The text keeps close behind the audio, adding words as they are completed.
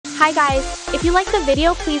Hi guys, if you like the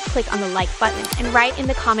video, please click on the like button and write in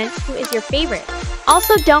the comments who is your favorite.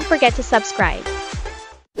 Also, don't forget to subscribe.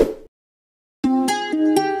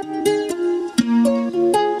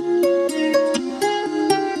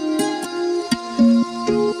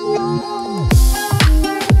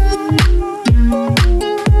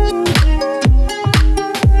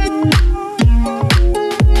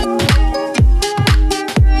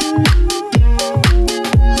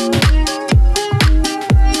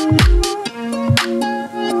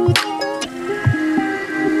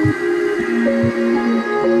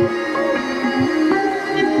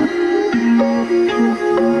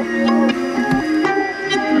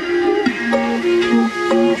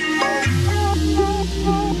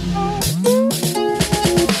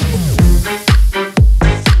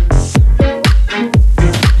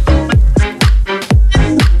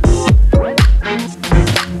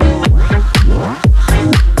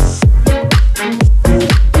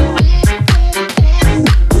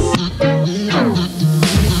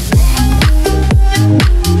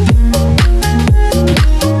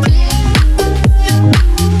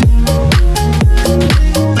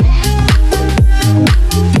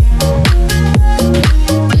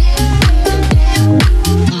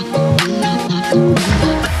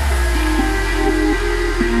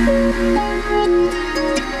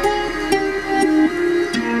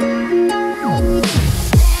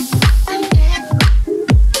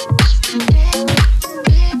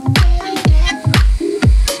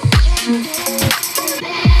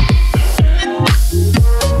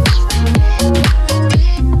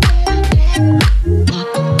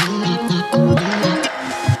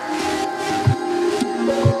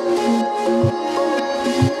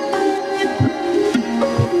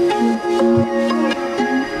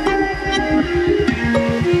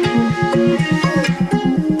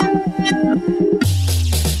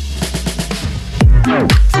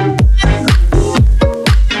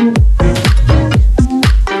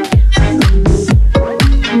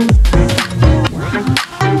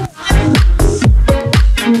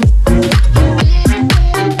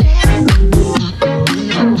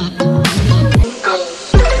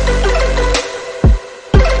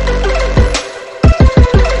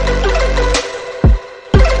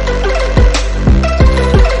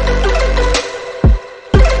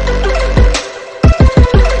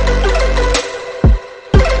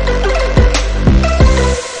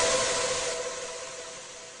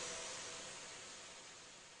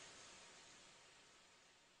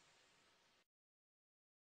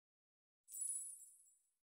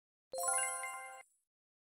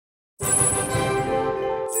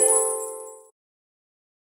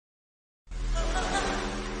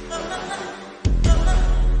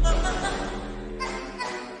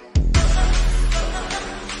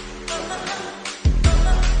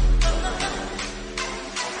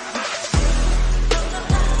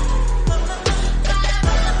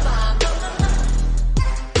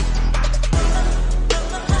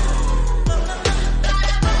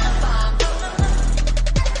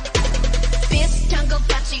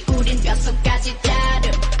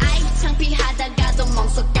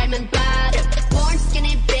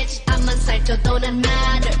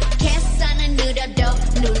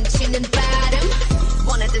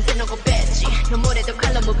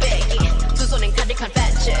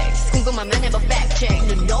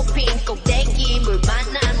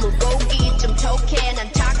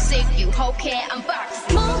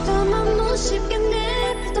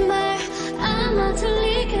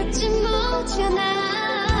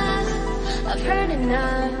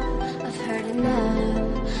 I've heard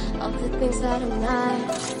enough of the things that I'm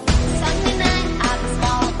not. Sunday night, I've been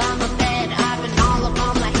small about my bed. I've been all up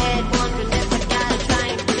on my head, wondering if I gotta try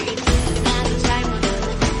and breathe. 나는 잘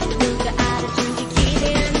모르는 누가 알아주기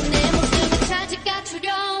기대하는 내 모습을 찾기가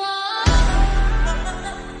두려워.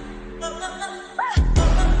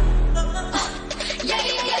 Yeah,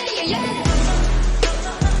 yeah, yeah, yeah, yeah.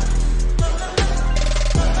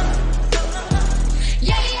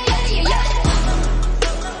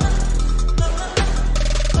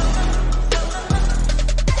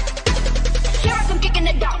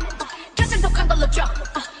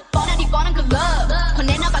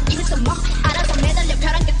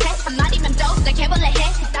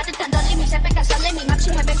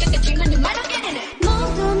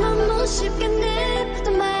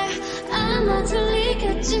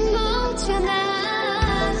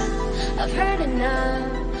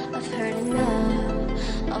 I've heard enough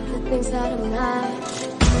of the things that I'm not.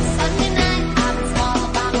 Sunday night, I've been small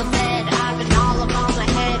about my bed. I've been all up on my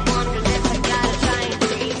head, wondering if I gotta try and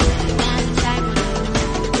breathe. 나는 잘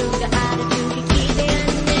모르는 누가 알아주기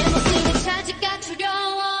기대하는 내 모습을 찾기가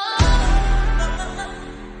두려워.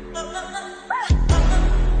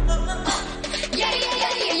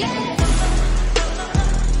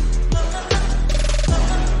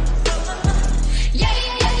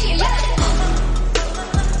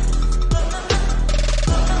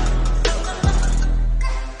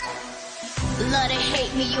 love to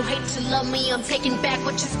hate me, you hate to love me. I'm taking back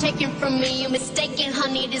what you've taken from me. You're mistaken,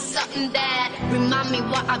 honey, there's something that remind me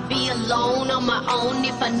why I'd be alone on my own.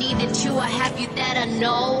 If I needed you, I have you that I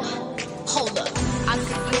know. Hold up, I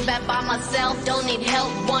could do that by myself, don't need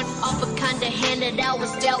help. One of a kind of hand that I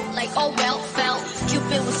was dealt, like oh well, felt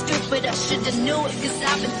Cupid was stupid, I should've knew it. Cause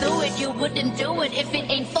I've been through it, you wouldn't do it if it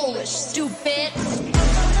ain't foolish, stupid.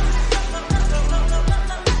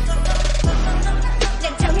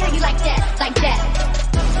 Then tell me how you like that, like that.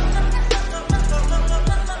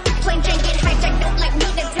 Plain Jane get hijacked, don't like me,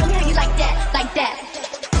 then tell me how you like that, like that.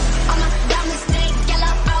 All my diamonds stay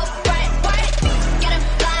yellow, oh bright, white. Get a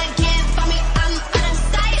blind, can't find me, I'm out of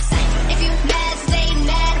sight. If you mad, stay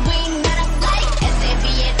mad, we not a flight.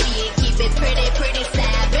 S-A-V-N-G, keep it pretty, pretty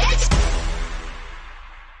savage.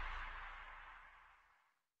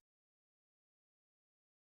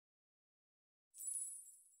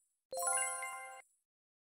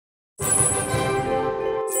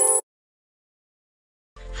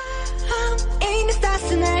 Ain't the stars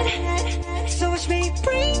tonight, so watch me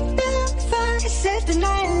bring the fire, set the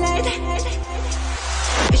night light.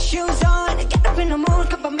 The shoes on, get up in the morning.